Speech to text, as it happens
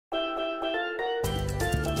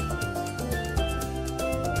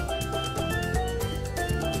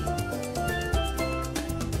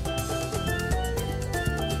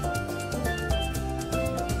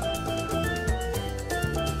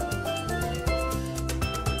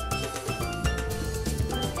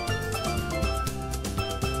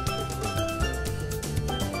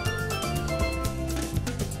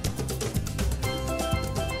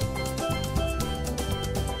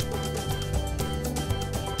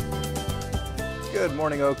Good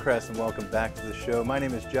morning, Oakcrest, and welcome back to the show. My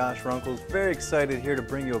name is Josh Runkles. Very excited here to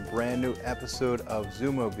bring you a brand new episode of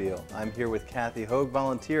Zoomobile. I'm here with Kathy Hogue,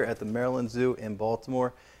 volunteer at the Maryland Zoo in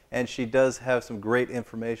Baltimore, and she does have some great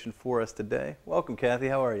information for us today. Welcome, Kathy.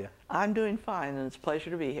 How are you? I'm doing fine, and it's a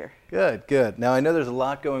pleasure to be here. Good, good. Now, I know there's a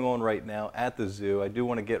lot going on right now at the zoo. I do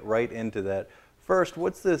want to get right into that. First,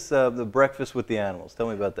 what's this, the breakfast with the animals? Tell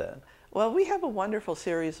me about that. Well, we have a wonderful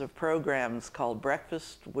series of programs called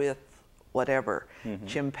Breakfast with whatever.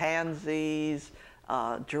 Chimpanzees,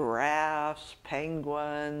 giraffes,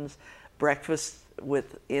 penguins, breakfast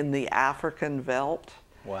in the African veldt.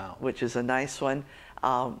 Wow. Which is a nice one.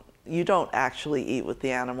 You don't actually eat with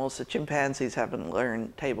the animals. The chimpanzees haven't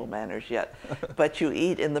learned table manners yet, but you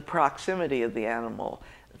eat in the proximity of the animal.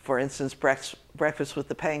 For instance, breakfast with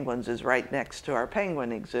the penguins is right next to our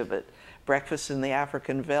penguin exhibit. Breakfast in the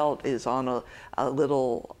African veldt is on a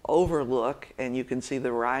little overlook, and you can see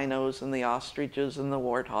the rhinos and the ostriches and the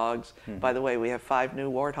warthogs. By the way, we have 5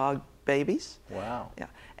 new warthog babies. Wow. Yeah.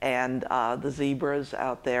 And the zebras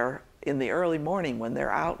out there in the early morning when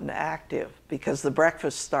they're out and active, because the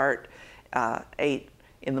breakfasts start 8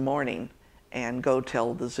 in the morning and go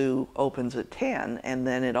till the zoo opens at 10, and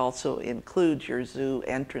then it also includes your zoo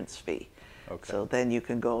entrance fee. Okay. So then you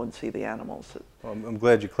can go and see the animals. Well, I'm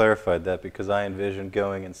glad you clarified that, because I envisioned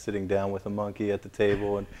going and sitting down with a monkey at the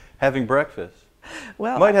table and having breakfast.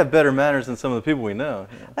 Well, might have better manners than some of the people we know.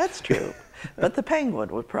 You know. That's true, but the penguin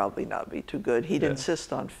would probably not be too good. He'd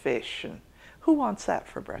insist on fish, and who wants that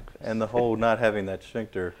for breakfast? And the whole not having that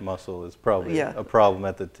sphincter muscle is probably a problem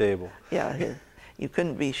at the table. Yeah, you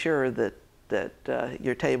couldn't be sure that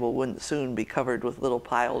your table wouldn't soon be covered with little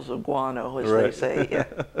piles of guano, as they say.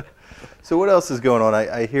 Yeah. So what else is going on?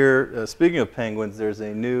 I hear, speaking of penguins, there's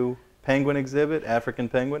a new penguin exhibit, African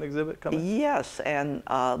penguin exhibit coming? Yes, and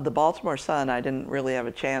the Baltimore Sun, I didn't really have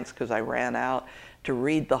a chance because I ran out to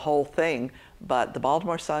read the whole thing, but the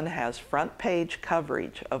Baltimore Sun has front page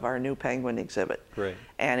coverage of our new penguin exhibit. Great.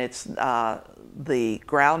 And it's the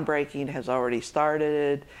groundbreaking has already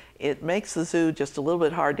started. It makes the zoo just a little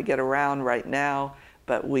bit hard to get around right now,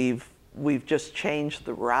 but we've just changed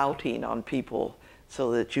the routing on people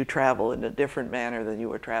so that you travel in a different manner than you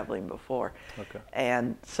were traveling before. Okay.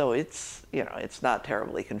 And so it's not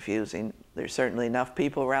terribly confusing. There's certainly enough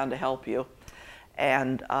people around to help you.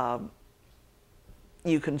 And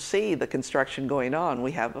you can see the construction going on.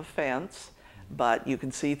 We have a fence, but you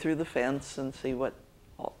can see through the fence and see what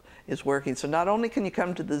is working. So not only can you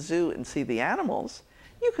come to the zoo and see the animals,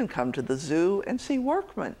 you can come to the zoo and see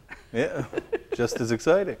workmen. Yeah, just as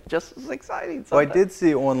exciting. Just as exciting. Well, I did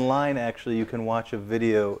see online, actually, you can watch a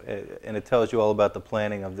video, and it tells you all about the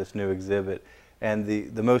planning of this new exhibit. And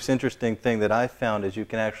the most interesting thing that I found is you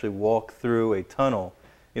can actually walk through a tunnel,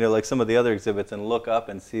 you know, like some of the other exhibits, and look up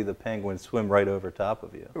and see the penguins swim right over top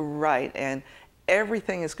of you. Right, and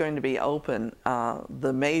everything is going to be open.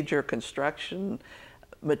 The major construction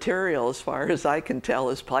material, as far as I can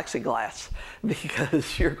tell, is plexiglass,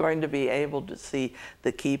 because you're going to be able to see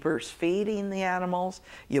the keepers feeding the animals.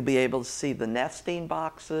 You'll be able to see the nesting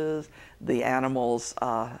boxes, the animals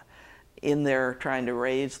in there trying to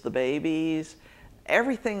raise the babies.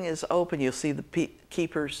 Everything is open. You'll see the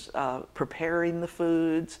keepers preparing the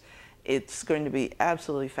foods. It's going to be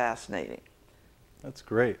absolutely fascinating. That's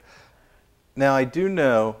great. Now, I do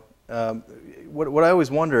know what I always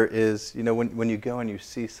wonder is, you know, when you go and you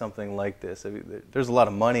see something like this, I mean, there's a lot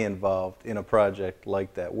of money involved in a project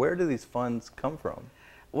like that. Where do these funds come from?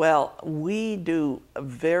 Well, we do a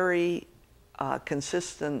very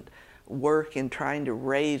consistent work in trying to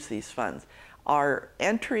raise these funds. Our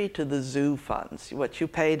entry to the zoo funds, what you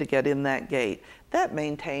pay to get in that gate, that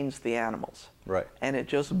maintains the animals. Right. And it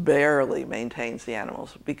just barely maintains the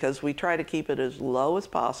animals, because we try to keep it as low as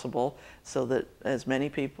possible so that as many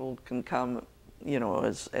people can come, you know,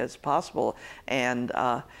 as possible. And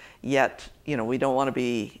yet, you know, we don't want to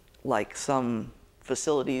be like some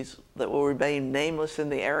facilities that will remain nameless in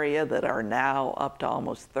the area that are now up to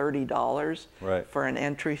almost $30 for an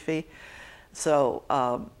entry fee.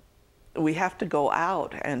 So we have to go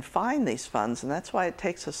out and find these funds, and that's why it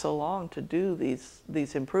takes us so long to do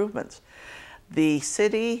these improvements. The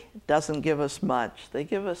city doesn't give us much. They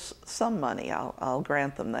give us some money, I'll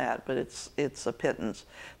grant them that, but it's a pittance.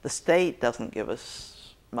 The state doesn't give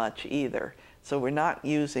us much either, so we're not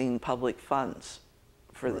using public funds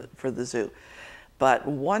for the zoo. But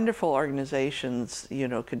wonderful organizations, you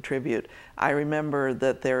know, contribute. I remember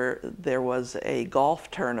that there was a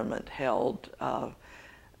golf tournament held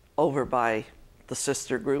over by the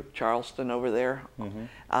sister group, Charleston over there,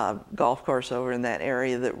 golf course over in that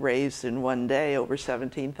area, that raised in one day over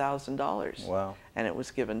 $17,000. Wow. And it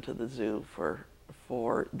was given to the zoo for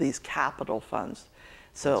for these capital funds.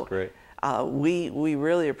 So That's great. we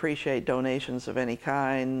really appreciate donations of any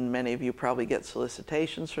kind. Many of you probably get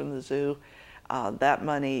solicitations from the zoo. That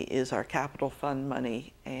money is our capital fund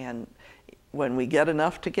money, and when we get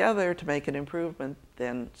enough together to make an improvement,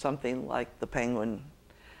 then something like the penguin,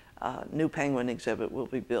 new penguin exhibit will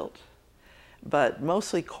be built. But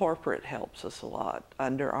mostly corporate helps us a lot.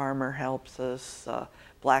 Under Armour helps us.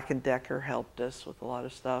 Black & Decker helped us with a lot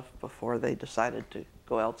of stuff before they decided to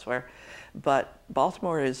go elsewhere. But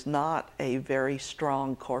Baltimore is not a very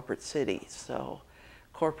strong corporate city, so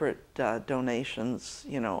corporate donations,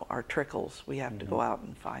 you know, are trickles. We have to go out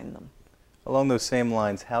and find them. Along those same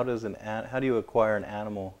lines, how do you acquire an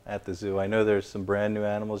animal at the zoo? I know there's some brand new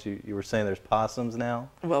animals. You were saying there's possums now?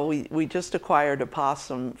 Well, we just acquired a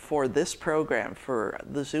possum for this program, for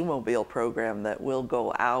the Zoomobile program that will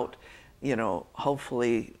go out, you know,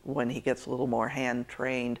 hopefully when he gets a little more hand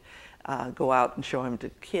trained, go out and show him to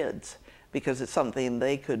kids, because it's something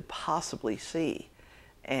they could possibly see.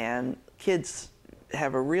 And kids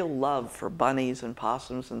have a real love for bunnies and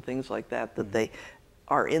possums and things like that, that they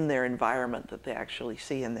are in their environment, that they actually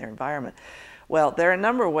see in their environment. Well, there are a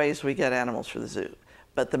number of ways we get animals for the zoo,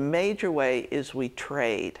 but the major way is we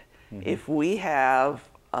trade. If we have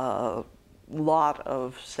a lot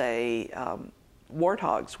of, say,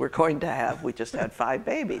 warthogs we're going to have, we just had 5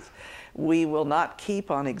 babies, we will not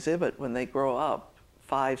keep on exhibit when they grow up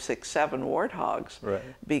 5, 6, 7 warthogs, right,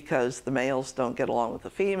 because the males don't get along with the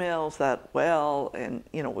females that well, and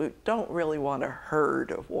you know, we don't really want a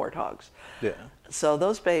herd of warthogs. Yeah. So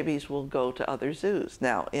those babies will go to other zoos.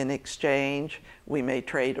 Now, in exchange, we may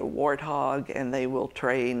trade a warthog, and they will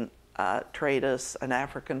trade us an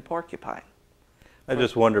African porcupine. I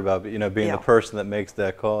just wonder about, you know, being Yeah. the person that makes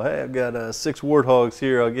that call. Hey, I've got 6 warthogs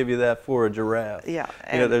here. I'll give you that for a giraffe. Yeah.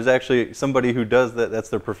 You know, there's actually somebody who does that. That's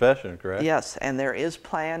their profession, correct? Yes, and there is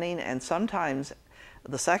planning, and sometimes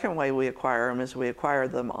the second way we acquire them is we acquire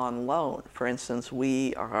them on loan. For instance,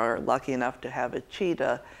 we are lucky enough to have a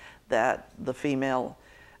cheetah that the female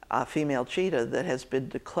cheetah that has been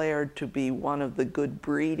declared to be one of the good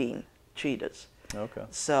breeding cheetahs. Okay.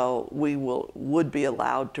 So we would be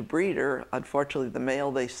allowed to breed her. Unfortunately, the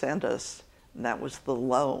male they sent us, and that was the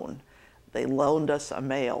loan. They loaned us a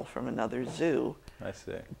male from another zoo. I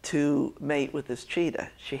see. To mate with this cheetah.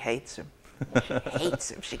 She hates him. She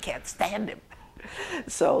hates him. She can't stand him.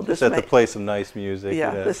 So this Just have to play some nice music.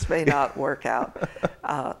 Yeah, you know. this may not work out.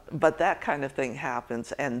 But that kind of thing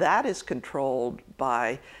happens, and that is controlled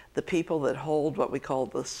by the people that hold what we call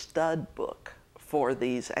the stud book for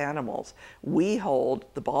these animals. We hold,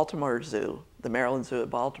 the Baltimore Zoo, the Maryland Zoo at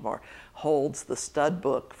Baltimore, holds the stud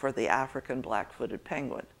book for the African black-footed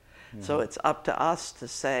penguin. So it's up to us to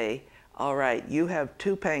say, all right, you have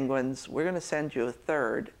 2 penguins, we're going to send you a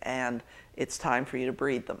 3rd, and it's time for you to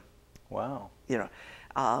breed them. Wow. You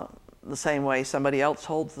know, the same way somebody else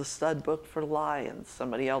holds the stud book for lions,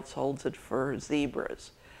 somebody else holds it for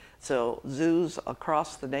zebras. So zoos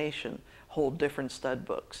across the nation hold different stud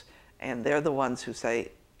books, and they're the ones who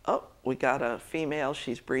say, oh, we got a female,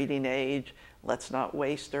 she's breeding age, let's not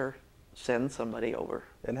waste her, send somebody over.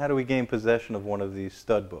 And how do we gain possession of one of these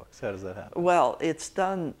stud books? How does that happen? Well, it's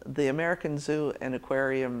done, the American Zoo and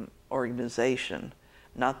Aquarium Organization,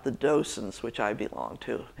 not the docents, which I belong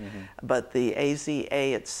to, but the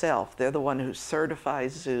AZA itself. They're the one who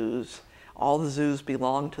certifies zoos. All the zoos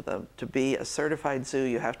belong to them. To be a certified zoo,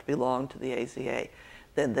 you have to belong to the AZA.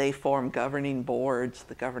 Then they form governing boards.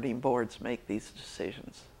 The governing boards make these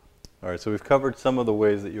decisions. All right, so we've covered some of the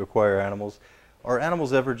ways that you acquire animals. Are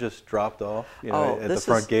animals ever just dropped off, you know, at the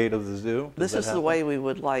front gate of the zoo? This is the way we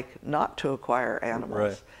would like not to acquire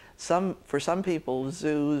animals. Right. For some people,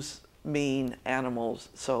 zoos mean animals.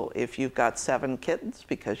 So if you've got 7 kittens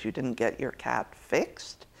because you didn't get your cat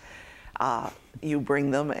fixed, you bring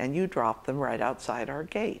them and you drop them right outside our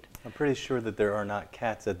gate. I'm pretty sure that there are not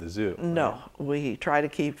cats at the zoo. No, right? we try to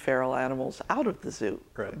keep feral animals out of the zoo.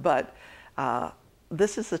 Right. But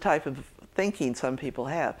this is the type of thinking some people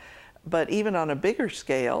have. But even on a bigger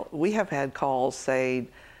scale, we have had calls saying,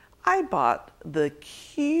 I bought the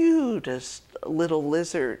cutest little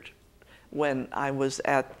lizard when I was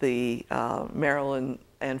at the Maryland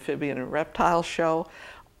Amphibian and Reptile Show.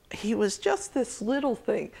 He was just this little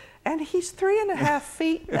thing, and he's 3.5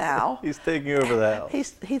 feet now. He's taking over the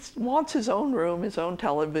house. He wants his own room, his own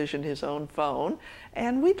television, his own phone,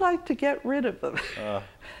 and we'd like to get rid of them.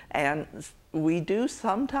 And we do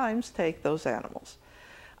sometimes take those animals.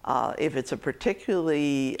 If it's a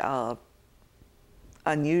particularly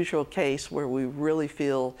unusual case where we really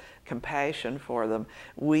feel compassion for them,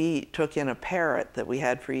 we took in a parrot that we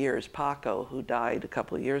had for years, Paco, who died a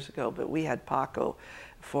couple of years ago, but we had Paco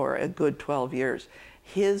for a good 12 years.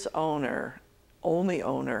 His owner, only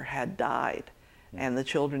owner, had died, and the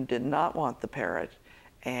children did not want the parrot.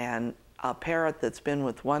 And a parrot that's been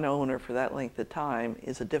with one owner for that length of time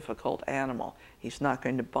is a difficult animal. He's not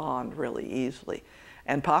going to bond really easily.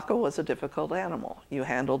 And Paco was a difficult animal. You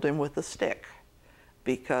handled him with a stick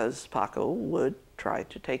because Paco would try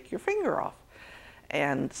to take your finger off.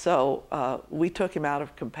 And so we took him out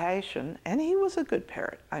of compassion, and he was a good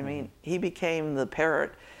parrot. I mean, he became the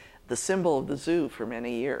parrot, the symbol of the zoo for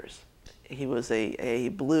many years. He was a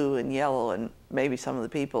blue and yellow, and maybe some of the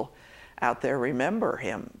people out there remember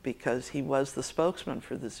him because he was the spokesman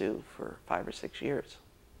for the zoo for 5 or 6 years.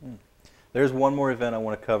 There's one more event I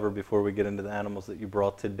want to cover before we get into the animals that you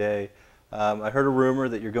brought today. I heard a rumor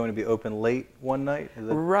that you're going to be open late one night. Is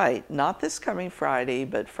that... Right, not this coming Friday,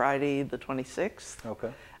 but Friday the 26th.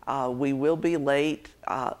 Okay. We will be late,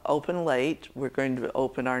 open late. We're going to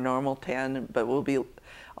open our normal 10, but we'll be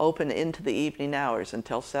open into the evening hours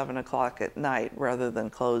until 7 o'clock at night rather than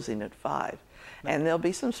closing at 5. And there'll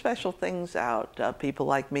be some special things out. People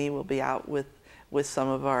like me will be out with some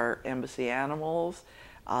of our embassy animals.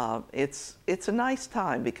 It's a nice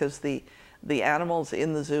time because the animals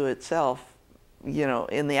in the zoo itself, you know,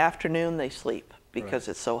 in the afternoon they sleep because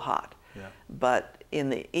it's so hot. Yeah. But in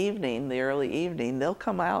the evening, the early evening, they'll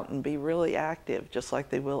come out and be really active, just like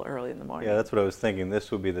they will early in the morning. Yeah, that's what I was thinking.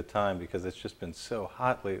 This would be the time because it's just been so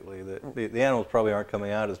hot lately that the animals probably aren't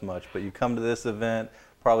coming out as much. But you come to this event,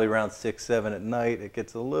 probably around 6, 7 at night, it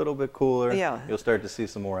gets a little bit cooler. Yeah. You'll start to see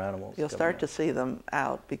some more animals. You'll start to see them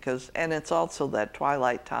out because, and it's also that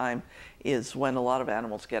twilight time is when a lot of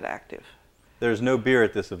animals get active. There's no beer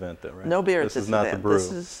at this event though, right? No beer at this event. This is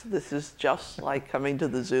not the brew. This is just like coming to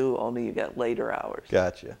the zoo, only you get later hours.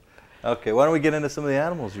 Gotcha. Okay, why don't we get into some of the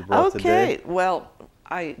animals you brought today? Okay, well,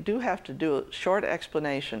 I do have to do a short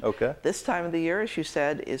explanation. Okay. This time of the year, as you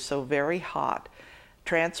said, is so very hot.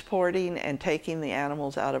 Transporting and taking the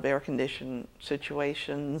animals out of air-conditioned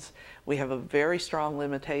situations, we have a very strong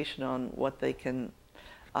limitation on what they can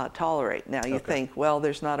tolerate. Now you think, well,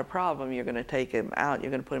 there's not a problem. You're going to take him out.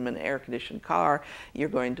 You're going to put him in an air-conditioned car. You're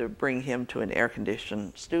going to bring him to an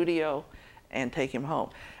air-conditioned studio and take him home.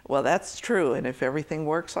 Well, that's true, and if everything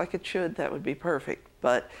works like it should, that would be perfect.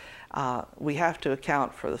 But we have to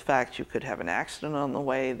account for the fact you could have an accident on the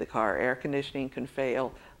way, the car air conditioning can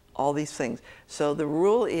fail, all these things. So the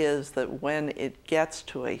rule is that when it gets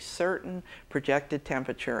to a certain projected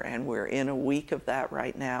temperature, and we're in a week of that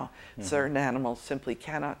right now, certain animals simply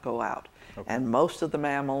cannot go out. And most of the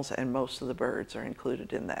mammals and most of the birds are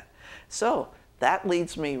included in that. So that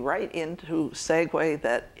leads me right into segue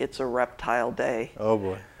that it's a reptile day. Oh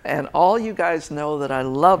boy. And all you guys know that I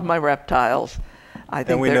love my reptiles. I think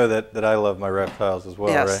and we know that I love my reptiles as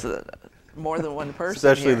well, yes, right? More than one person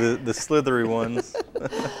Especially here. the slithery ones.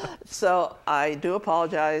 So I do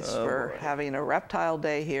apologize for having a reptile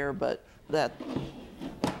day here, but that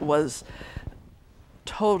was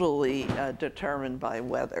totally determined by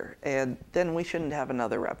weather. And then we shouldn't have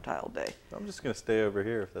another reptile day. I'm just going to stay over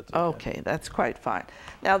here if that's okay. Okay, that's quite fine.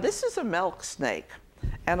 Now this is a milk snake.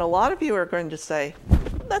 And a lot of you are going to say,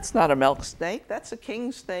 that's not a milk snake. That's a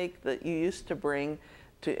king snake that you used to bring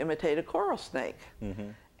to imitate a coral snake.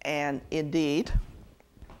 And indeed,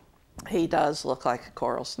 he does look like a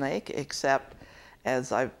coral snake, except,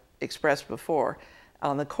 as I've expressed before,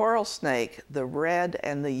 on the coral snake, the red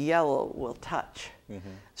and the yellow will touch.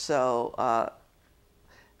 So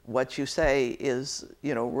what you say is,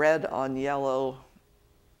 you know, red on yellow.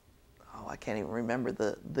 Oh, I can't even remember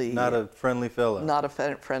the. Not a friendly fellow. Not a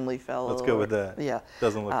friendly fellow. Let's go with that. Yeah.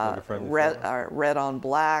 Doesn't look like a friendly fellow. Red on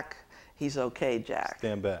black. He's okay, Jack.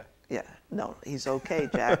 Stand back. Yeah, no, he's okay,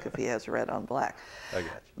 Jack, if he has red on black. I got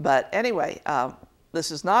you. But anyway,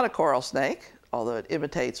 this is not a coral snake, although it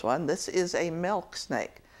imitates one. This is a milk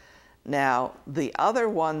snake. Now, the other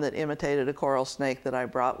one that imitated a coral snake that I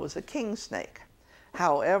brought was a king snake.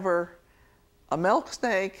 However, a milk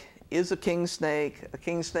snake is a king snake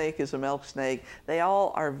is a milk snake. They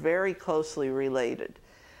all are very closely related.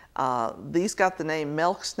 These got the name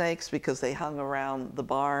milk snakes because they hung around the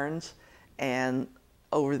barns, and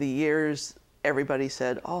over the years, everybody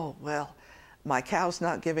said, oh, well, my cow's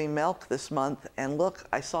not giving milk this month, and look,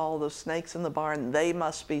 I saw all those snakes in the barn. They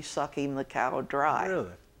must be sucking the cow dry.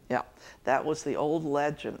 Really? Yeah, that was the old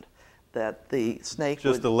legend that the snake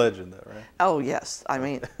Just a legend, though, right? Oh, yes. I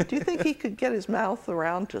mean, do you think he could get his mouth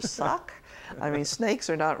around to suck? I mean, snakes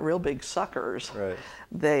are not real big suckers. Right.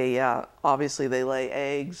 They, obviously, they lay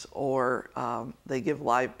eggs or they give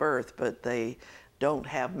live birth, but they don't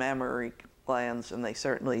have mammary glands, and they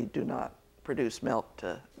certainly do not produce milk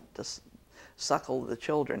to suckle the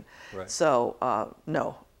children. Right. So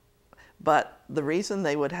no. But the reason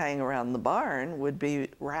they would hang around the barn would be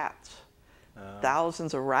rats.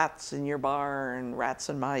 Thousands of rats in your barn, rats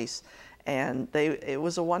and mice. And it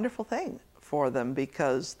was a wonderful thing for them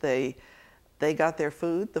because they got their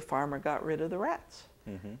food, the farmer got rid of the rats,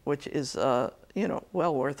 which is, you know,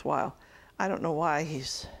 well worthwhile. I don't know why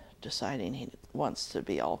he's deciding he wants to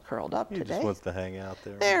be all curled up today. He just wants to hang out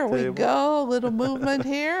there. There we go, a little movement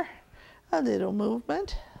here, a little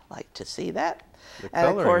movement. Like to see that. The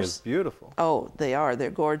coloring is beautiful. Oh, they are.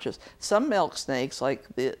 They're gorgeous. Some milk snakes, like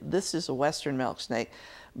this is a western milk snake,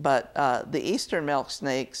 but the eastern milk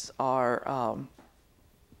snakes are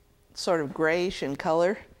sort of grayish in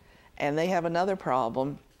color, and they have another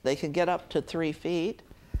problem. They can get up to 3 feet,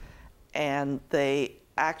 and they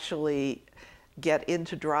actually get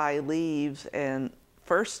into dry leaves, and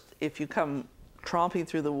first, if you come tromping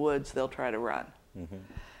through the woods, they'll try to run.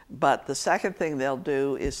 But the second thing they'll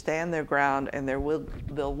do is stand their ground, and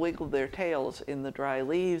they'll wiggle their tails in the dry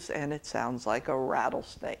leaves, and it sounds like a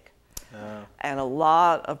rattlesnake. And a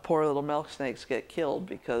lot of poor little milk snakes get killed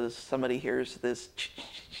because somebody hears this,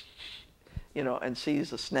 you know, and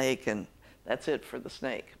sees a snake, and that's it for the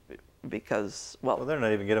snake. Because, well, they're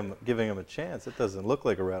not even giving them a chance. It doesn't look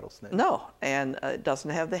like a rattlesnake. No, and it doesn't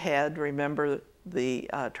have the head. Remember the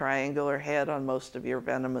triangular head on most of your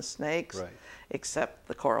venomous snakes, right, except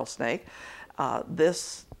the coral snake.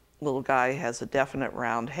 This little guy has a definite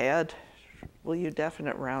round head. Will you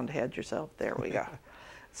definite round head yourself? There we go.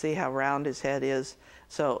 See how round his head is?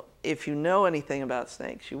 So if you know anything about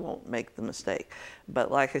snakes, you won't make the mistake.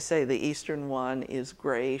 But like I say, the eastern one is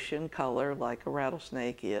grayish in color like a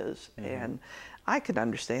rattlesnake is. And I could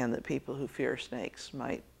understand that people who fear snakes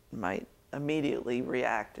might immediately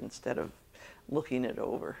react instead of looking it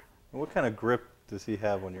over. What kind of grip does he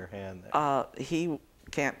have on your hand there? He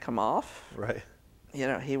can't come off. Right. You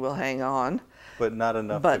know, he will hang on. But not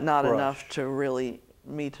enough But to not crush. enough to really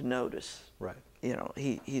me to notice. Right. You know,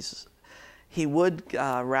 he would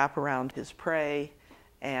wrap around his prey,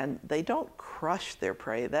 and they don't crush their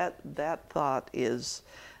prey. That thought is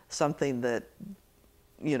something that,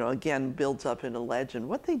 you know, again, builds up in a legend.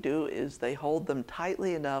 What they do is they hold them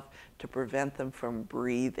tightly enough to prevent them from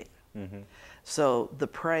breathing. So the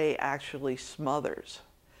prey actually smothers,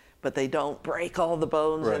 but they don't break all the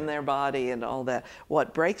bones in their body and all that.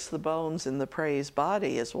 What breaks the bones in the prey's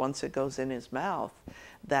body is once it goes in his mouth,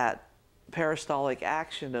 that peristaltic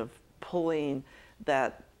action of pulling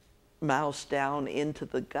that mouse down into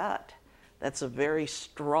the gut. That's a very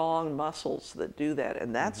strong muscles that do that,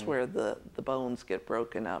 and that's where the bones get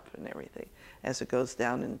broken up and everything as it goes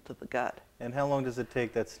down into the gut. And how long does it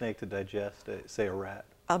take that snake to digest, say, a rat?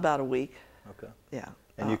 About a week. Okay. Yeah.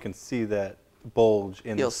 And you can see that bulge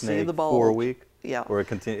in the snake see the bulge. for a week? Yeah. Or it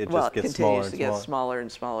just gets Well, it smaller continues and to get smaller? smaller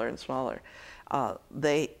and smaller and smaller.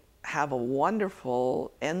 They have a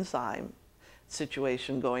wonderful enzyme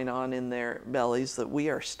situation going on in their bellies that we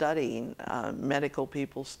are studying. Medical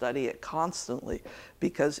people study it constantly,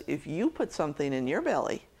 because if you put something in your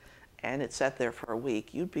belly and it sat there for a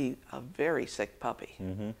week, you'd be a very sick puppy.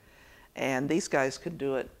 And these guys could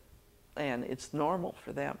do it, and it's normal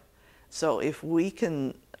for them. So if we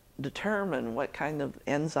can determine what kind of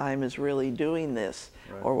enzyme is really doing this,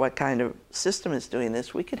 or what kind of system is doing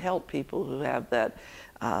this, we could help people who have that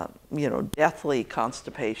you know, deathly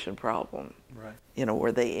constipation problem, you know,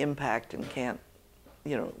 where they impact and can't,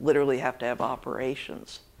 you know, literally have to have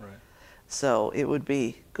operations. So it would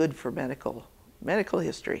be good for medical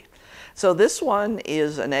history. So this one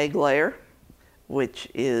is an egg layer, which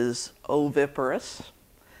is oviparous.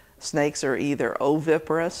 Snakes are either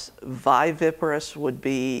oviparous, viviparous would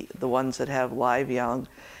be the ones that have live young,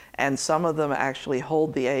 and some of them actually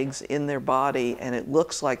hold the eggs in their body, and it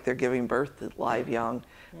looks like they're giving birth to live young,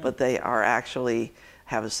 but they are actually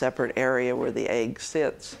have a separate area where the egg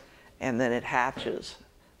sits, and then it hatches.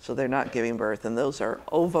 So they're not giving birth, and those are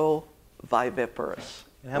ovoviviparous.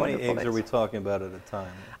 And how many eggs are we talking about at a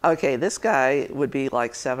time? Okay, this guy would be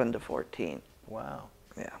like 7 to 14. Wow.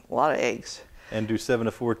 Yeah, a lot of eggs. And do 7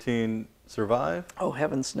 to 14 survive? Oh,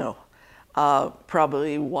 heavens no.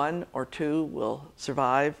 Probably 1 or 2 will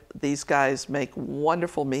survive. These guys make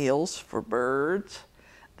wonderful meals for birds.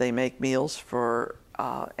 They make meals for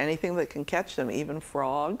anything that can catch them, even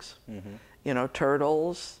frogs, you know,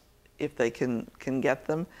 turtles, if they can get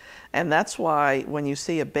them. And that's why when you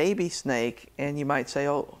see a baby snake, and you might say,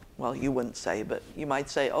 oh, well, you wouldn't say, but you might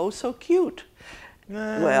say, oh, so cute.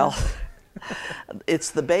 Well, it's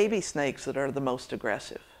the baby snakes that are the most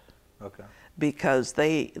aggressive. Okay. Because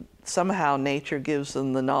they somehow nature gives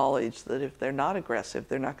them the knowledge that if they're not aggressive,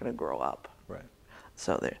 they're not going to grow up. Right.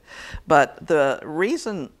 So there, but the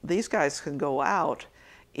reason these guys can go out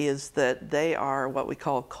is that they are what we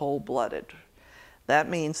call cold-blooded. That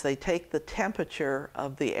means they take the temperature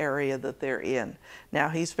of the area that they're in. Now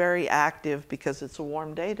he's very active because it's a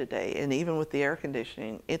warm day today, and even with the air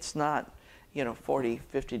conditioning, it's not, you know, 40,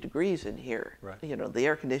 50 degrees in here. Right. You know, the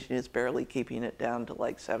air conditioning is barely keeping it down to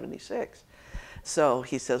like 76. So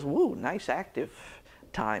he says, woo, nice active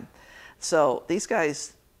time. So these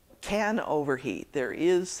guys can overheat. There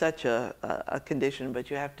is such a condition, but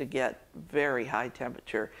you have to get very high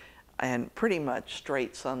temperature and pretty much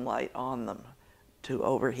straight sunlight on them to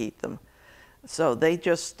overheat them. So they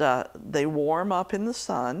just, they warm up in the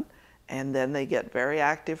sun, and then they get very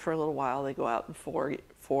active for a little while. They go out and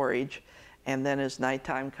forage, and then as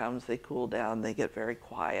nighttime comes, they cool down. They get very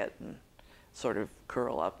quiet and sort of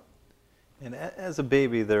curl up. And as a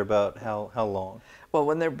baby, they're about how long? Well,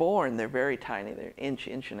 when they're born, they're very tiny. They're inch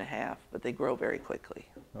and a half, but they grow very quickly.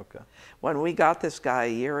 Okay. When we got this guy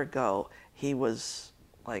a year ago, he was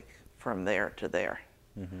like from there to there.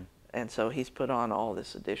 Mm-hmm. And so he's put on all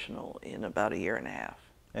this additional in about a year and a half.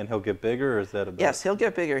 And he'll get bigger, or is that about? Yes, he'll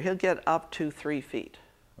get bigger. He'll get up to 3 feet.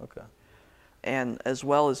 Okay. And as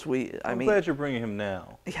well as I'm glad you're bringing him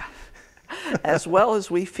now. Yeah. As well as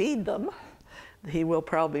we feed them, he will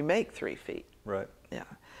probably make 3 feet. Right. Yeah.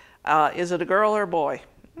 Is it a girl or a boy?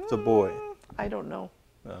 It's a boy. I don't know.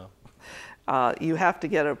 Oh. You have to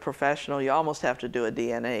get a professional. You almost have to do a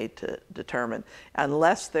DNA to determine,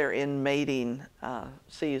 unless they're in mating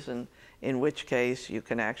season, in which case you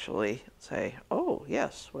can actually say, oh,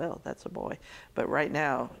 yes, well, that's a boy. But right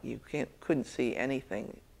now, you couldn't see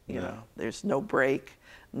anything. You know, there's no break,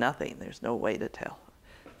 nothing. There's no way to tell.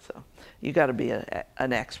 So you got to be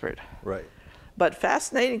an expert. Right. But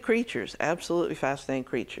fascinating creatures, absolutely fascinating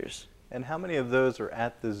creatures. And how many of those are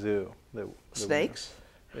at the zoo? Snakes?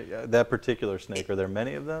 That particular snake, are there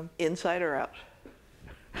many of them? Inside or out?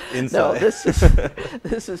 Inside. No,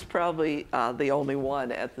 this is probably the only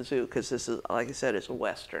one at the zoo, because this is, like I said, it's a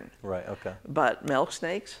western. Right, okay. But milk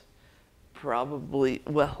snakes, probably,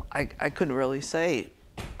 well, I couldn't really say.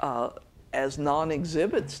 As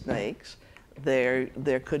non-exhibit snakes,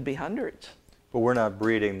 there could be hundreds. But we're not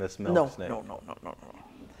breeding this milk snake. No.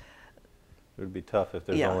 It would be tough if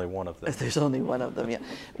there's only one of them. If there's only one of them, yeah.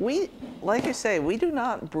 We, like I say, we do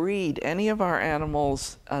not breed any of our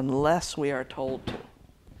animals unless we are told to.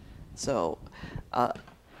 So,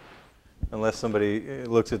 unless somebody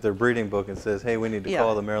looks at their breeding book and says, hey, we need to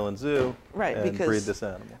call the Maryland Zoo and breed this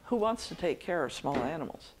animal. Who wants to take care of small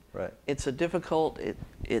animals? Right. It's a difficult,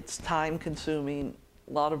 it's time consuming.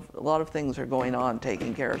 A lot of things are going on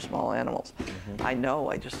taking care of small animals. Mm-hmm. I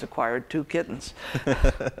know, I just acquired 2 kittens.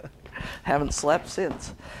 Haven't slept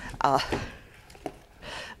since.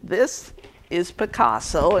 This is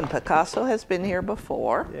Picasso, and Picasso has been here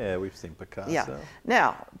before. Yeah, we've seen Picasso. Yeah.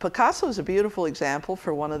 Now, Picasso is a beautiful example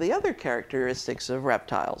for one of the other characteristics of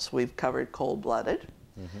reptiles. We've covered cold-blooded.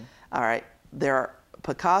 Mm-hmm. All right.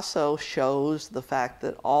 Picasso shows the fact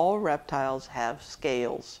that all reptiles have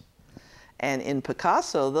scales. And in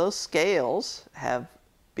Picasso, those scales have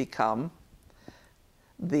become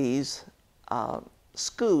these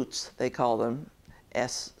scutes, they call them,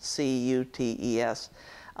 S-C-U-T-E-S,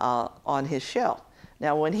 on his shell.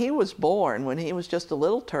 Now, when he was born, when he was just a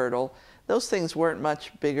little turtle, those things weren't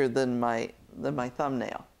much bigger than my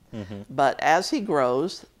thumbnail. Mm-hmm. But as he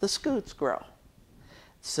grows, the scutes grow.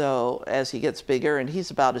 So as he gets bigger, and he's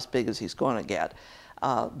about as big as he's going to get,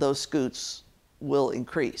 those scutes will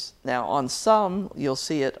increase. Now, on some, you'll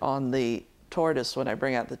see it on the tortoise. When I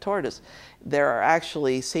bring out the tortoise, there are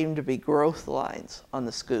actually seem to be growth lines on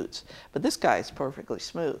the scutes. But this guy is perfectly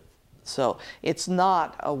smooth. So it's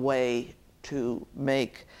not a way to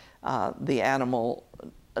make the animal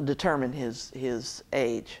determine his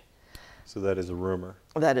age. So that is a rumor.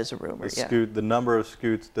 That is a rumor, The number of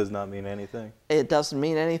scutes does not mean anything? It doesn't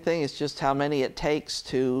mean anything. It's just how many it takes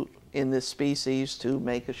in this species to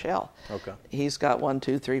make a shell. Okay. He's got 1,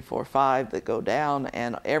 2, 3, 4, 5 that go down,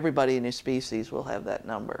 and everybody in his species will have that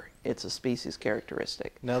number. It's a species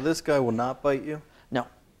characteristic. Now, this guy will not bite you? No.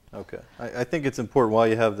 Okay. I think it's important, while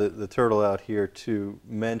you have the turtle out here, to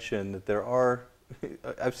mention that there are,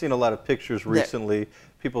 I've seen a lot of pictures recently,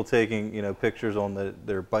 people taking pictures on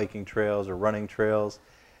their biking trails or running trails,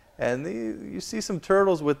 and you see some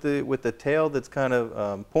turtles with the tail that's kind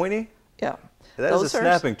of pointy. Yeah. That is a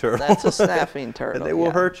snapping turtle. That's a snapping turtle. And they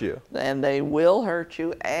will hurt you. And they will hurt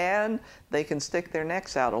you, and they can stick their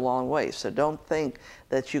necks out a long way. So don't think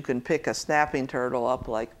that you can pick a snapping turtle up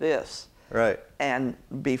like this Right. and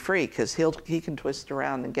be free, because he can twist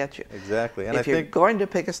around and get you. Exactly. And if you're going to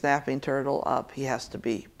pick a snapping turtle up, he has to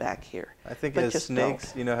be back here. I think but as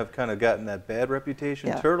snakes, you know, have kind of gotten that bad reputation,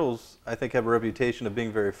 Yeah. turtles, I think, have a reputation of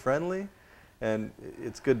being very friendly, and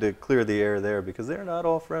it's good to clear the air there because they're not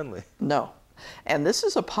all friendly. No. And this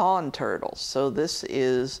is a pond turtle, so this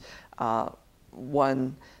is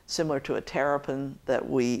one similar to a terrapin that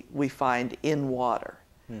we find in water.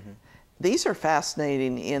 Mm-hmm. These are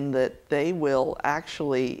fascinating in that they will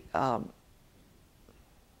actually, don't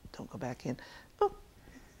go back in. Oh.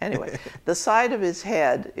 Anyway, the side of his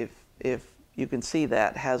head, if you can see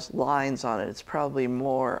that, has lines on it. It's probably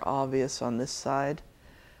more obvious on this side.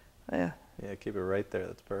 Yeah. Yeah, keep it right there.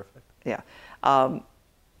 That's perfect. Yeah.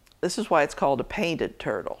 This is why it's called a painted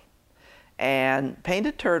turtle. And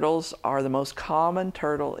painted turtles are the most common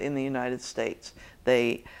turtle in the United States.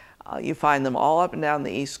 You find them all up and down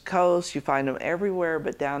the East Coast. You find them everywhere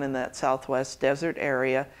but down in that Southwest desert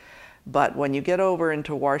area. But when you get over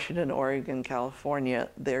into Washington, Oregon, California,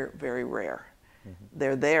 they're very rare. Mm-hmm.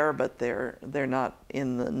 They're there, but they're not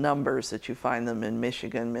in the numbers that you find them in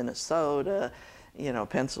Michigan, Minnesota, you know,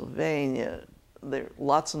 Pennsylvania. There are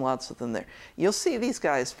lots and lots of them there. You'll see these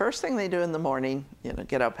guys, first thing they do in the morning, you know,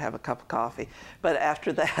 get up, have a cup of coffee. But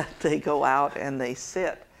after that, they go out and they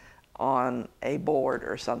sit on a board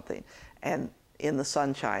or something and in the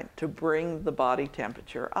sunshine to bring the body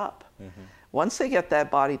temperature up. Mm-hmm. Once they get that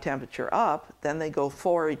body temperature up, then they go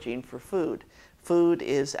foraging for food. Food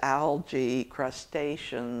is algae,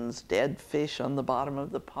 crustaceans, dead fish on the bottom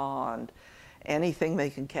of the pond, anything they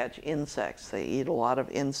can catch, insects. They eat a lot of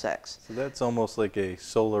insects. So that's almost like a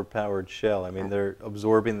solar-powered shell. I mean, they're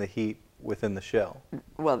absorbing the heat within the shell.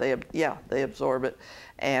 Well, they absorb it,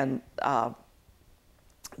 and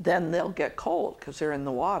then they'll get cold because they're in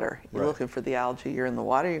the water. You're looking for the algae, you're in the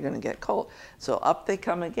water, you're going to get cold. So up they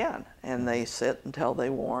come again, and they sit until they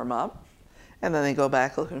warm up, and then they go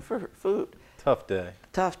back looking for food. Tough day.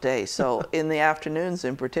 Tough day. So in the afternoons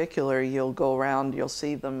in particular, you'll go around, you'll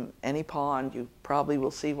see them, any pond, you probably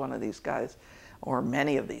will see one of these guys, or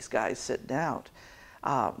many of these guys sitting out.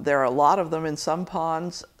 There are a lot of them in some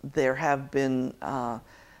ponds. They have been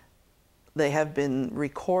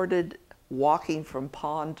recorded walking from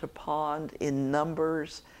pond to pond in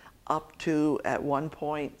numbers up to, at one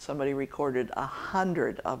point, somebody recorded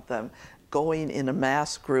 100 of them going in a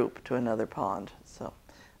mass group to another pond. So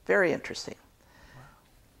very interesting.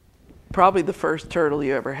 Probably the first turtle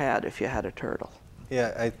you ever had, if you had a turtle.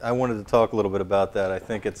 Yeah, I wanted to talk a little bit about that. I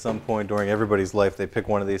think at some point during everybody's life, they pick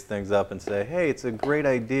one of these things up and say, hey, it's a great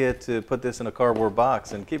idea to put this in a cardboard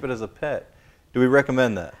box and keep it as a pet. Do we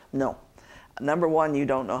recommend that? No. Number one, you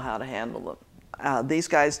don't know how to handle them. These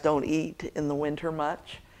guys don't eat in the winter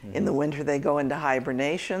much. Mm-hmm. In the winter, they go into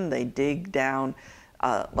hibernation. They dig down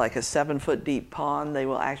like a 7-foot deep pond. They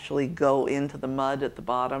will actually go into the mud at the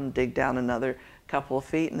bottom, dig down another couple of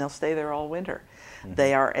feet, and they'll stay there all winter. Mm-hmm.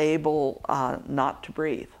 They are able not to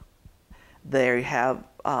breathe. They have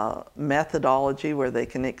methodology where they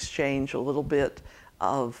can exchange a little bit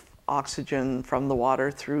of oxygen from the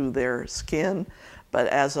water through their skin, but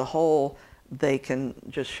as a whole, they can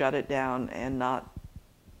just shut it down and not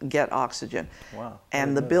get oxygen. Wow.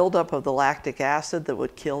 And the buildup of the lactic acid that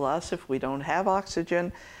would kill us if we don't have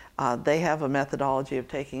oxygen, they have a methodology of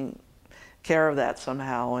taking care of that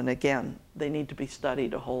somehow. And again, they need to be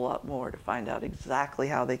studied a whole lot more to find out exactly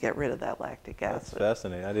how they get rid of that lactic acid. That's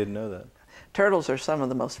fascinating. I didn't know that. Turtles are some of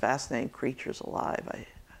the most fascinating creatures alive,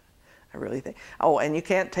 I really think. Oh, and you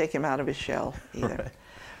can't take him out of his shell either. Right.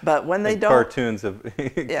 But when they don't, cartoons have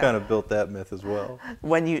kind of built that myth as well.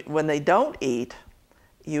 When they don't eat,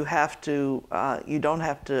 you don't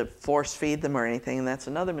have to force feed them or anything, and that's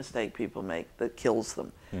another mistake people make that kills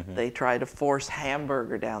them. Mm-hmm. They try to force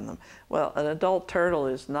hamburger down them. Well, an adult turtle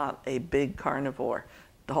is not a big carnivore.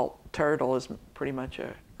 Adult turtle is pretty much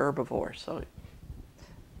a herbivore, so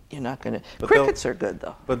you're not going to. Crickets are good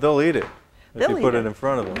though. But they'll eat it if you put it in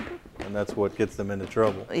front of them, and that's what gets them into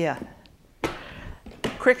trouble. Yeah.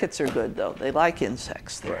 Crickets are good though. They like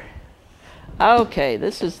insects there. Right. Okay,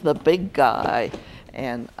 this is the big guy.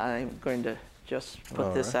 And I'm going to just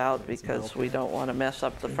put this out because we don't want to mess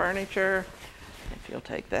up the furniture. If you'll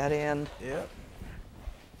take that end. Yep.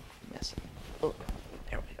 Yes. Oh,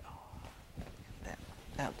 there we go. That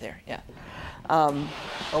out there, yeah.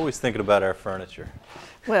 Always thinking about our furniture.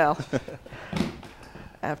 Well,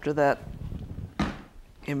 after that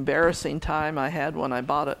embarrassing time I had when I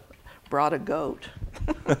brought a goat.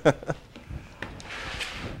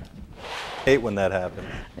 Hate when that happens.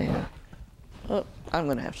 Yeah. Oh, I'm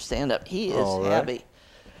going to have to stand up. He is heavy.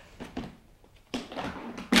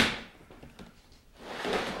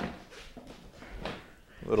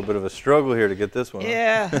 little bit of a struggle here to get this one.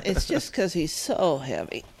 Yeah, it's just because he's so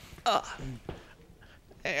heavy.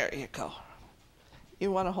 There you go.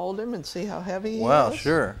 You want to hold him and see how heavy he is? Wow,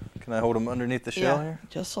 sure. Can I hold him underneath the shell here?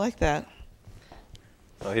 Just like that.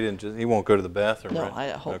 Oh, he won't go to the bathroom, No,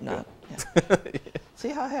 right? I hope not. Yeah. Yeah. See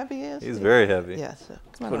how heavy he is? He's very heavy. Yes. Yeah,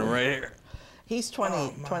 so Put him right here. He's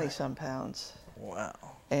 20 some pounds. Wow.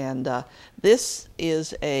 And this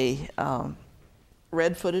is a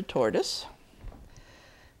red-footed tortoise.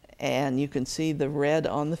 And you can see the red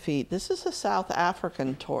on the feet. This is a South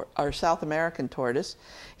American tortoise.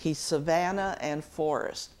 He's savanna and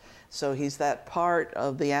forest. So he's that part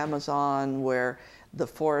of the Amazon where the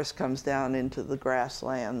forest comes down into the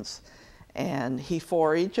grasslands. And he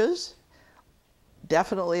forages,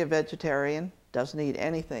 definitely a vegetarian, doesn't eat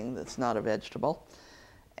anything that's not a vegetable.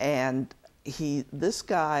 And this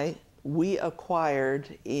guy we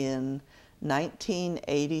acquired in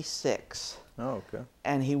 1986. Oh, okay.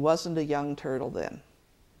 And he wasn't a young turtle then.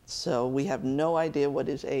 So we have no idea what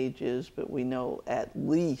his age is, but we know at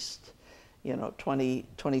least,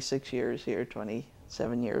 26 years here,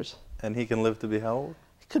 27 years. And he can live to be how old?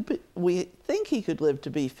 We think he could live to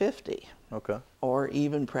be 50. Okay. Or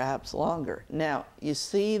even perhaps longer. Now, you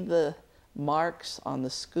see the marks on the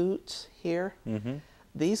scoots here? Mm-hmm.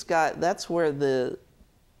 These guys, that's where the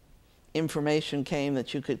information came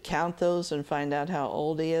that you could count those and find out how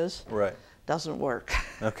old he is. Right. Doesn't work.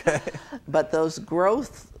 Okay. But those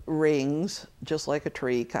growth rings, just like a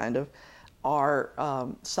tree kind of, are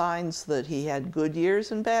signs that he had good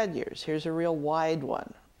years and bad years. Here's a real wide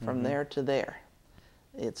one from there to there.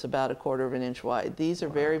 It's about 1/4 of an inch wide. These are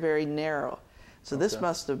very, very narrow. So this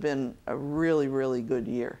must have been a really, really good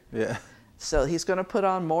year. Yeah. So he's going to put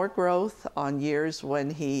on more growth on years when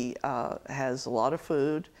he has a lot of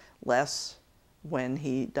food, less when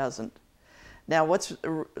he doesn't. Now, what's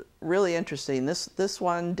really interesting, this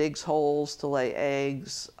one digs holes to lay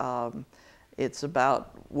eggs. It's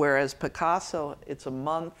about, whereas Picasso, it's a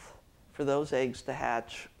month for those eggs to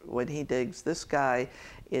hatch. When he digs, this guy,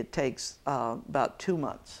 it takes about 2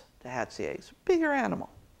 months to hatch the eggs. Bigger animal.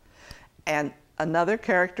 And another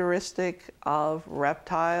characteristic of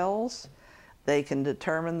reptiles, they can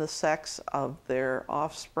determine the sex of their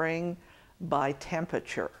offspring by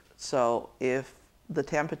temperature. So if the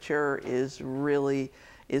temperature is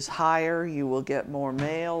higher, you will get more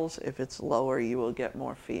males. If it's lower, you will get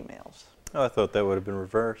more females. Oh, I thought that would have been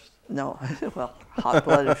reversed. No, well,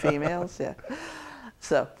 hot-blooded females, yeah.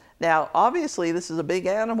 So now, obviously, this is a big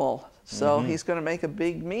animal, so he's going to make a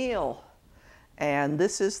big meal. And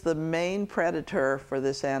this is the main predator for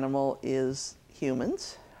this animal is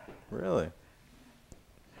humans. Really?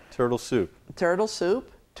 Turtle soup. Turtle soup,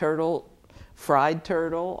 fried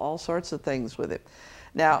turtle, all sorts of things with it.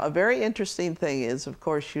 Now, a very interesting thing is, of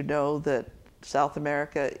course, you know that South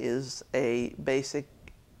America is a basic,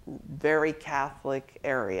 very Catholic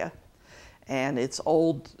area, and it's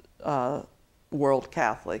old world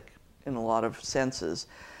Catholic in a lot of senses.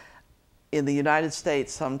 In the United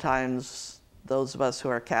States, sometimes those of us who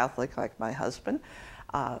are Catholic, like my husband,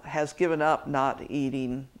 has given up not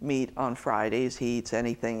eating meat on Fridays. He eats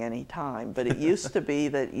anything, anytime. But it used to be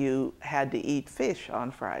that you had to eat fish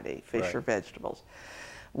on Friday, fish or vegetables.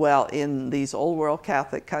 Well, in these old world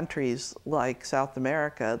Catholic countries like South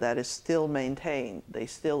America, that is still maintained. They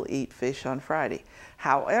still eat fish on Friday.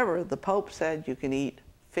 However, the Pope said you can eat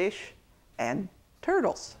fish and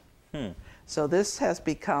turtles. So this has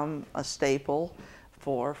become a staple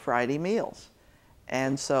for Friday meals.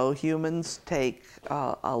 And so humans take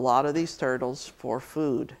a lot of these turtles for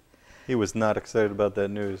food. He was not excited about that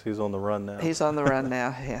news. He's on the run now. He's on the run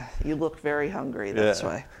now, yeah. You look very hungry, that's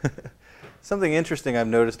why. Something interesting I've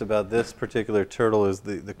noticed about this particular turtle is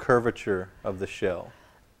the curvature of the shell.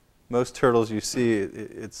 Most turtles you see,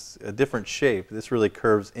 it's a different shape. This really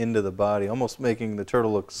curves into the body, almost making the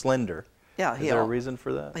turtle look slender. Yeah, is there a reason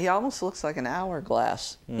for that? He almost looks like an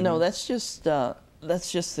hourglass. No, that's just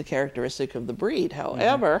the characteristic of the breed.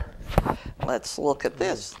 However, let's look at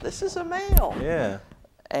this. This is a male. Yeah.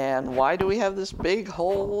 And why do we have this big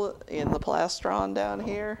hole in the plastron down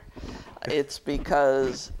here? It's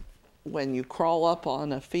because when you crawl up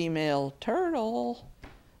on a female turtle,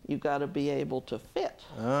 you've got to be able to fit.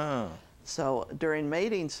 Oh. So during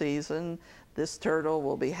mating season, this turtle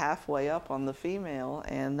will be halfway up on the female,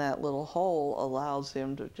 and that little hole allows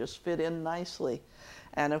him to just fit in nicely.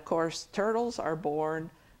 And of course, turtles are born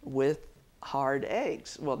with hard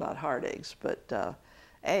eggs. Well, not hard eggs, but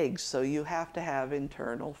eggs. So you have to have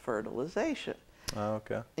internal fertilization. Oh,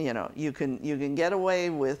 okay. You know, you can get away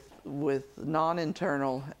with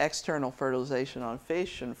non-internal, external fertilization on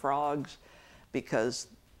fish and frogs because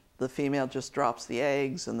the female just drops the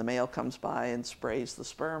eggs and the male comes by and sprays the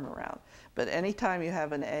sperm around. But anytime you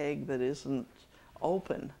have an egg that isn't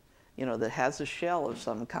open, you know, that has a shell of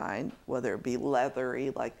some kind, whether it be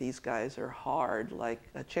leathery, like these guys, or hard, like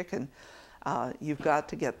a chicken, you've got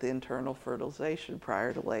to get the internal fertilization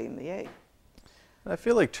prior to laying the egg. I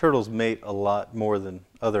feel like turtles mate a lot more than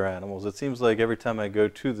other animals. It seems like every time I go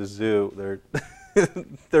to the zoo,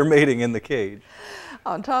 they're mating in the cage.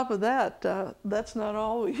 On top of that, that's not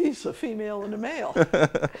always a female and a male.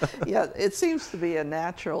 Yeah, it seems to be a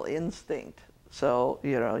natural instinct. So,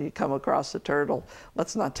 you know, you come across a turtle,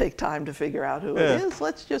 let's not take time to figure out who it is.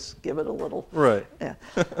 Let's just give it a little. Right. Yeah.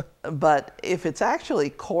 But if it's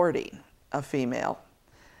actually courting a female,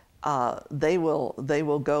 they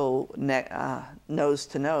will go nose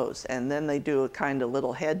to nose, and then they do a kind of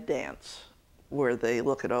little head dance where they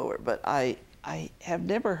look it over. But I have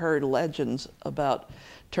never heard legends about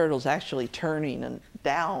turtles actually turning and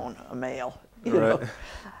down a male. You know,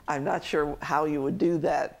 I'm not sure how you would do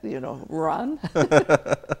that. You know, run.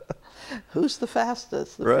 Who's the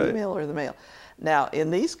fastest, the female or the male? Now,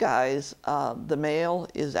 in these guys, the male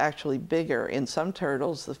is actually bigger. In some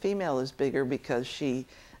turtles, the female is bigger because she,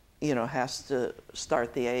 you know, has to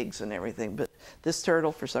start the eggs and everything. But this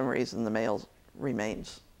turtle, for some reason, the male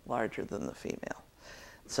remains larger than the female.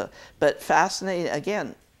 So, but fascinating,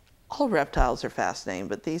 again, all reptiles are fascinating,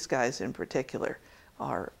 but these guys in particular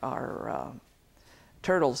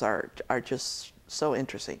turtles are just so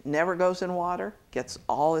interesting. Never goes in water, gets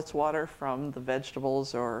all its water from the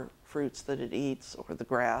vegetables or fruits that it eats or the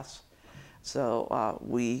grass. So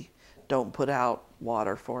we don't put out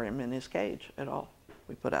water for him in his cage at all.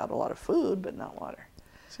 We put out a lot of food, but not water.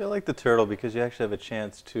 See, I like the turtle because you actually have a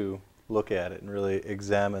chance to look at it and really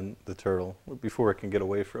examine the turtle before it can get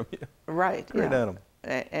away from you. Right. Great animal.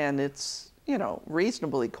 And it's, you know,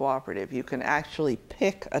 reasonably cooperative. You can actually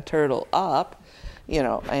pick a turtle up, you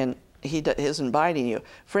know, and he isn't biting you.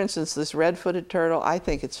 For instance, this red-footed turtle, I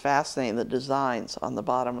think it's fascinating, the designs on the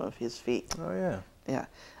bottom of his feet. Oh, yeah. Yeah.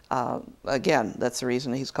 Again, that's the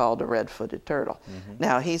reason he's called a red-footed turtle.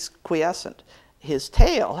 Now, he's quiescent. His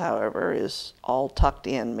tail, however, is all tucked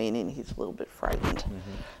in, meaning he's a little bit frightened.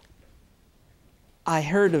 I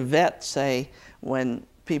heard a vet say when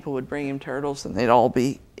people would bring him turtles and they'd all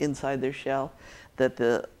be inside their shell, that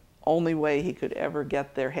the only way he could ever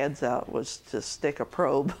get their heads out was to stick a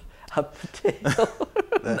probe up the tail.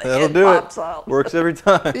 That'll do it. Out. Works every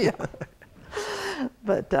time. Yeah.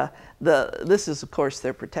 But this is, of course,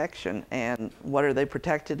 their protection. And what are they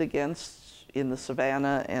protected against in the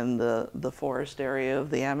savanna and the forest area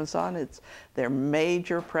of the Amazon? It's their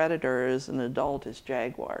major predator as an adult is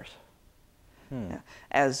jaguars. Yeah.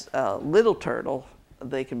 As a little turtle,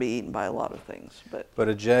 they can be eaten by a lot of things. But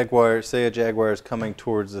a jaguar, say a jaguar is coming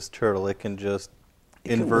towards this turtle, it can just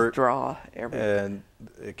invert, withdraw everything. And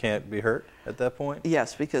it can't be hurt at that point?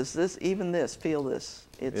 Yes, because feel this,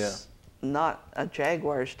 it's not, a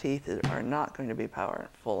jaguar's teeth are not going to be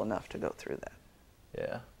powerful enough to go through that.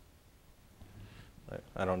 Yeah.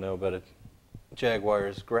 I don't know about a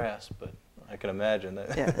jaguar's grasp, but I can imagine that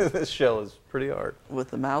this shell is pretty hard.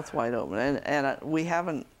 With the mouth wide open. And we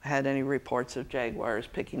haven't had any reports of jaguars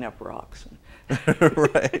picking up rocks and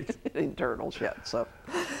eating turtles yet. So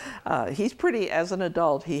he's pretty, as an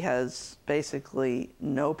adult, he has basically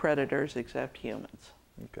no predators except humans.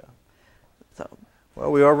 Okay. So.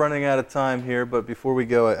 Well, we are running out of time here, but before we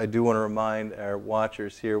go, I do want to remind our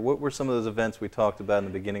watchers here, what were some of those events we talked about in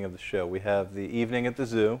the beginning of the show? We have the evening at the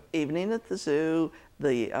zoo. Evening at the zoo,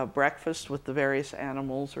 the breakfast with the various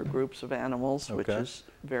animals or groups of animals, which is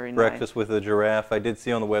very nice. Breakfast with a giraffe. I did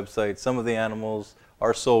see on the website some of the animals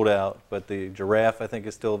are sold out, but the giraffe, I think,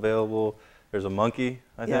 is still available. There's a monkey,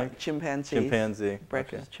 I think. Chimpanzee. Chimpanzee.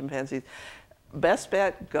 Breakfast with chimpanzees. Best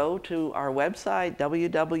bet, go to our website,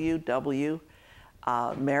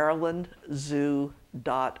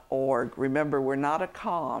 www.marylandzoo.org. Remember, we're not a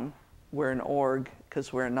com, we're an org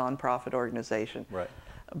because we're a nonprofit organization. Right.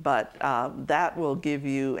 But that will give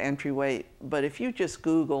you entryway. But if you just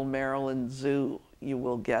Google Maryland Zoo, you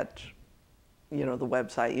will get, you know, the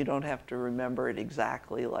website. You don't have to remember it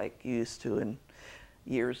exactly like you used to in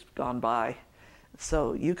years gone by.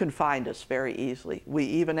 So you can find us very easily. We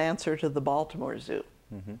even answer to the Baltimore Zoo.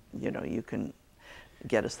 You know, you can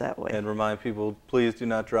get us that way. And remind people, please do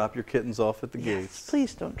not drop your kittens off at the gates.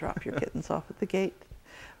 Please don't drop your kittens off at the gate.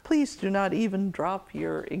 Please do not even drop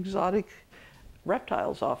your exotic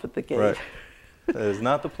reptiles off at the gate. Right. That is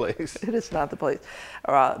not the place. It is not the place.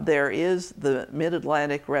 There is the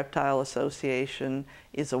Mid-Atlantic Reptile Association.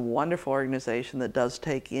 Is a wonderful organization that does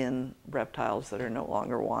take in reptiles that are no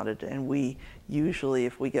longer wanted, and we usually,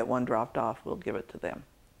 if we get one dropped off, we'll give it to them.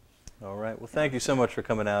 All right. Well, thank you so much for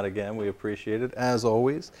coming out again. We appreciate it, as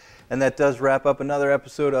always. And that does wrap up another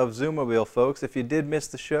episode of Zoomobile, folks. If you did miss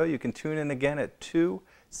the show, you can tune in again at 2,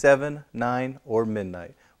 7, 9, or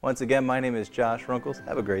midnight. Once again, my name is Josh Runkles.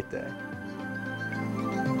 Have a great day.